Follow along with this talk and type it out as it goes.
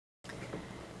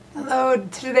Hello,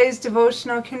 today's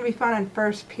devotional can be found in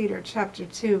 1 Peter chapter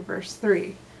 2, verse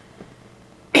 3.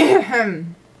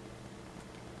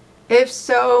 If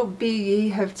so be ye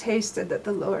have tasted that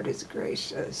the Lord is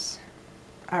gracious.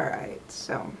 Alright,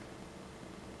 so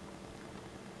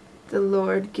the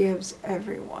Lord gives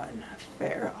everyone a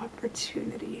fair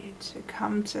opportunity to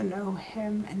come to know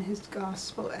Him and His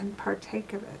gospel and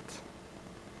partake of it,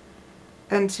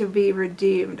 and to be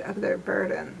redeemed of their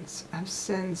burdens of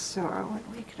sin, sorrow,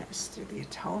 and weakness through the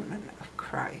atonement of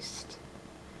Christ.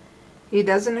 He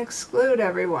doesn't exclude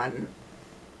everyone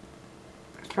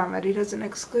from it. He doesn't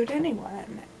exclude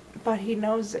anyone. But He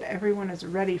knows that everyone is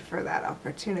ready for that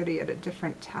opportunity at a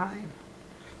different time.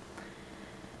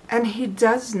 And He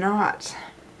does not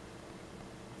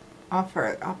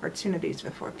offer opportunities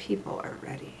before people are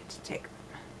ready to take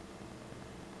them.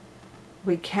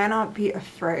 We cannot be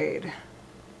afraid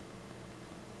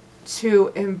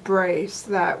to embrace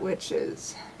that which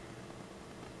is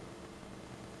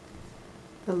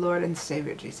the Lord and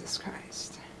Savior Jesus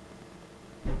Christ.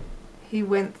 He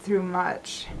went through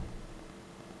much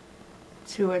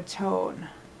to atone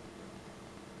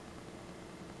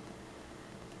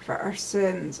for our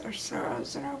sins, our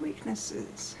sorrows, and our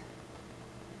weaknesses,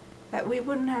 that we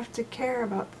wouldn't have to care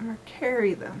about them or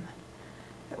carry them,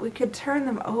 that we could turn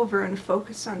them over and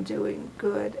focus on doing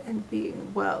good and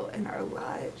being well in our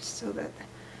lives, so that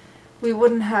we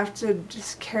wouldn't have to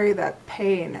just carry that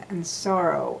pain and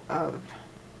sorrow of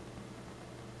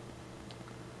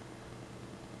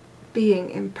being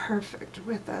imperfect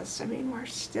with us. I mean, we're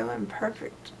still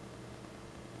imperfect,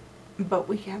 but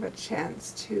we have a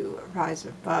chance to rise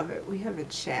above it. We have a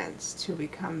chance to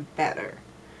become better.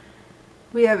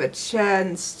 We have a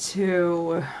chance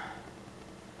to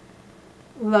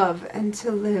love and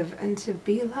to live and to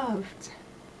be loved.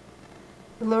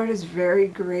 The Lord is very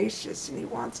gracious, and He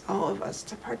wants all of us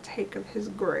to partake of His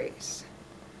grace,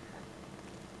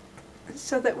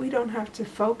 so that we don't have to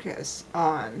focus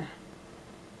on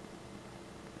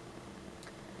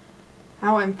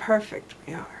how imperfect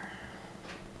we are,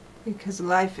 because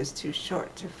life is too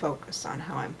short to focus on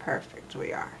how imperfect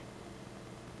we are.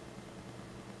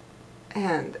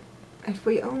 And if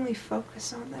we only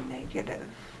focus on the negative,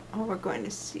 all we're going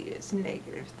to see is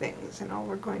negative things, and all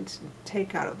we're going to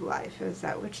take out of life is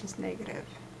that which is negative.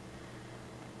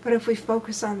 But if we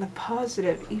focus on the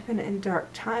positive, even in dark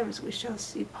times, we shall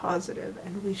see positive,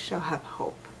 and we shall have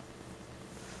hope.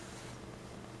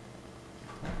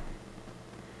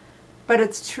 But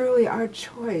it's truly our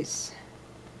choice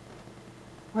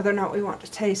whether or not we want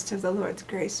to taste of the Lord's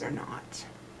grace or not.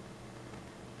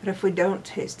 But if we don't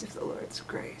taste of the Lord's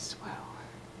grace, well,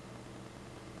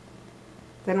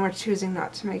 then we're choosing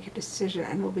not to make a decision,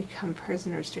 and we'll become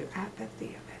prisoners to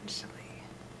apathy eventually.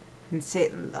 And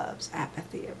Satan loves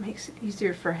apathy. It makes it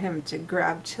easier for him to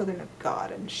grab children of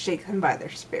God and shake them by their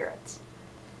spirits.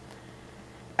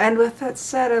 And with that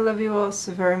said, I love you all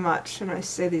so very much, and I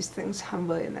say these things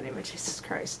humbly in the name of Jesus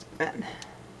Christ. Amen.